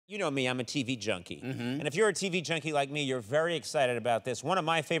You know me, I'm a TV junkie. And if you're a TV junkie like me, you're very excited about this. One of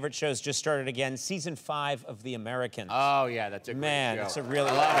my favorite shows just started again, season 5 of The Americans. Oh, yeah, that's a great Man, show. it's a really...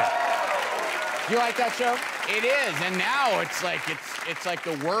 I love it. You like that show? It is, and now it's like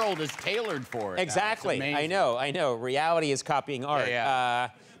the world is tailored for it. Exactly. I know. Reality is copying art. Yeah.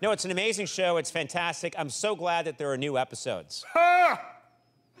 No, it's an amazing show. It's fantastic. I'm so glad that there are new episodes. Ha!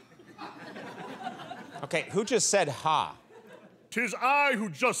 Okay, who just said ha? 'Tis I who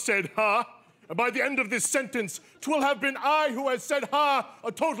just said ha, and by the end of this sentence, 'twill have been I who has said ha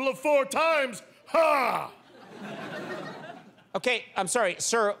a total of 4 times. Ha! Okay, I'm sorry,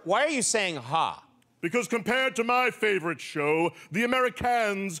 sir, why are you saying ha? Because compared to my favorite show, The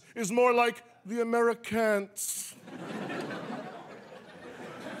Americans is more like The Americans.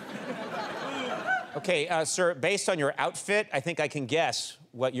 Okay, sir, based on your outfit, I think I can guess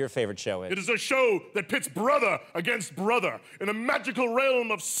what your favorite show is. It is a show that pits brother against brother in a magical realm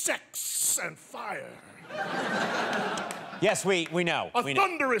of sex and fire. Yes, we know. A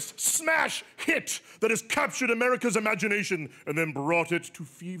thunderous smash hit that has captured America's imagination and then brought it to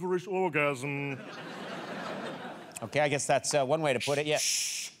feverish orgasm. Okay, I guess that's one way to put it, yeah.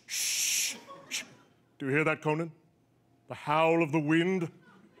 Shh, shh, shh. Do you hear that, Conan? The howl of the wind?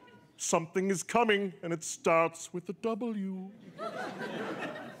 Something is coming, and it starts with a W.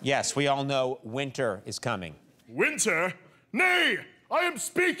 Yes, we all know winter is coming. Winter? Nay, I am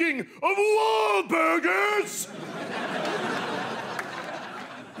speaking of Wahlburgers!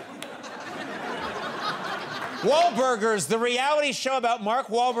 Wahlburgers, the reality show about Mark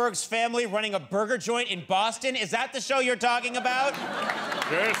Wahlberg's family running a burger joint in Boston. Is that the show you're talking about?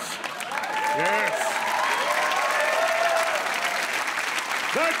 Yes. Yes.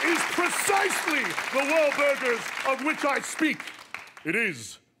 That is precisely the Wahlburgers of which I speak. It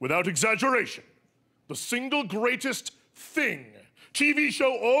is, without exaggeration, the single greatest thing, TV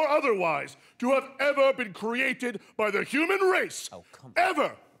show or otherwise, to have ever been created by the human race. Oh, come on.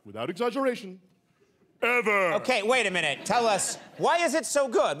 Ever. Without exaggeration. Ever. Okay, wait a minute. Tell us, why is it so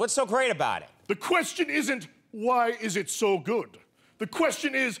good? What's so great about it? The question isn't, why is it so good? The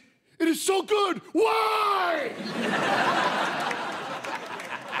question is, it is so good, why?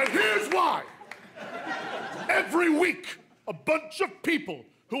 And here's why. Every week, a bunch of people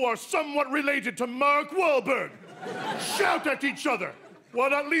who are somewhat related to Mark Wahlberg shout at each other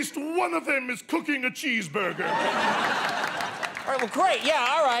while at least one of them is cooking a cheeseburger. All right, well, great. Yeah,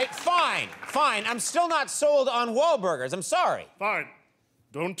 all right, fine. I'm still not sold on Wahlburgers. I'm sorry. Fine.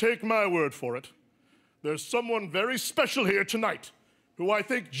 Don't take my word for it. There's someone very special here tonight who I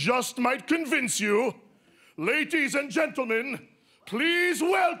think just might convince you. Ladies and gentlemen, please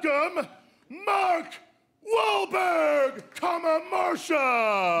welcome Mark Wahlberg, Marsha.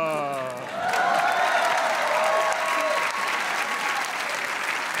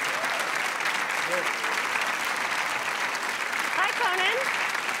 Hi, Conan.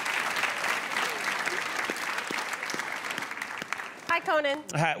 Hi, Conan.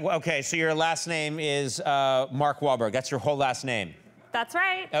 Okay, so your last name is Mark Wahlberg. That's your whole last name? That's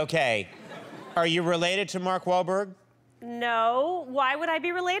right. Okay. Are you related to Mark Wahlberg? No, why would I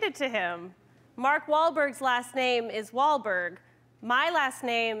be related to him? Mark Wahlberg's last name is Wahlberg. My last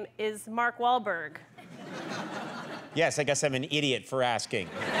name is Mark Wahlberg. Yes, I guess I'm an idiot for asking.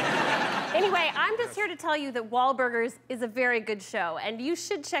 Anyway, I'm just here to tell you that Wahlburgers is a very good show, and you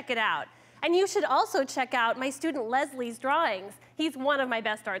should check it out. And you should also check out my student Leslie's drawings. He's one of my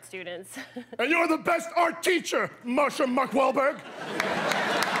best art students. And you're the best art teacher, Mark Wahlberg.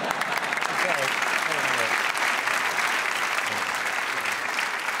 Okay.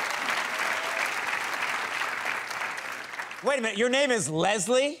 Wait a minute, your name is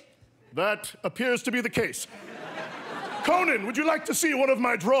Leslie? That appears to be the case. Conan, would you like to see one of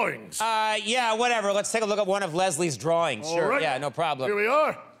my drawings? Yeah, whatever. Let's take a look at one of Leslie's drawings. All Sure, right. Yeah, no problem. Here we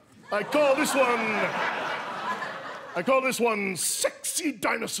are. I call this one Sexy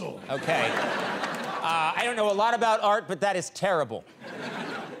Dinosaur. Okay. I don't know a lot about art, but that is terrible.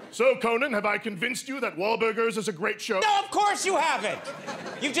 So, Conan, have I convinced you that Wahlburgers is a great show? No, of course you haven't.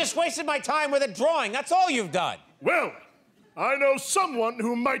 You've just wasted my time with a drawing. That's all you've done. Well, I know someone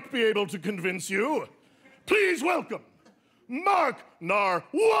who might be able to convince you. Please welcome Mark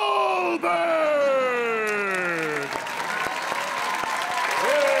Wahlberg!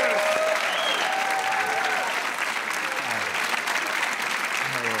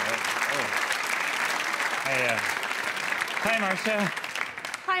 Yes. Hi, Marsha.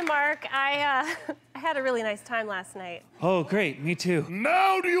 Hi, Mark. I had a really nice time last night. Oh, great. Me too.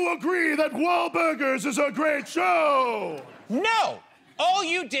 Now do you agree that Wahlburgers is a great show? No! All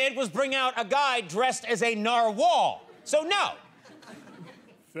you did was bring out a guy dressed as a narwhal. So no.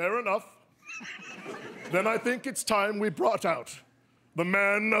 Fair enough. Then I think it's time we brought out the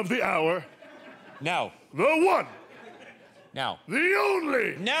man of the hour, No. the one, No. the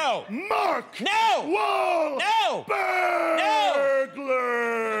only, No. Mark No.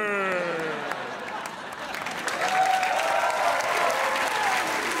 Wahlburglar.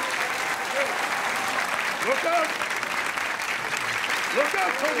 Look out! Look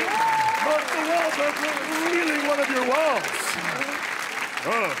out, Tony! Mark the Wahlburglar stealing one of your walls.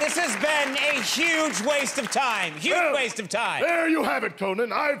 This has been a huge waste of time. Huge waste of time. There you have it,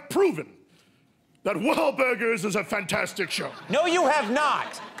 Conan. I've proven that Wahlburgers is a fantastic show. No, you have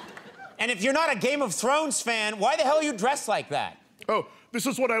not. And if you're not a Game of Thrones fan, why the hell are you dressed like that? Oh, this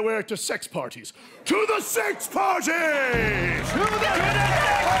is what I wear to sex parties. To the sex party! To the sex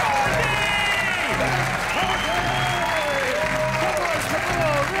party!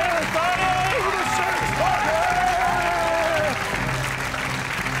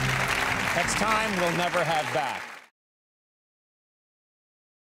 That's time we'll never have back.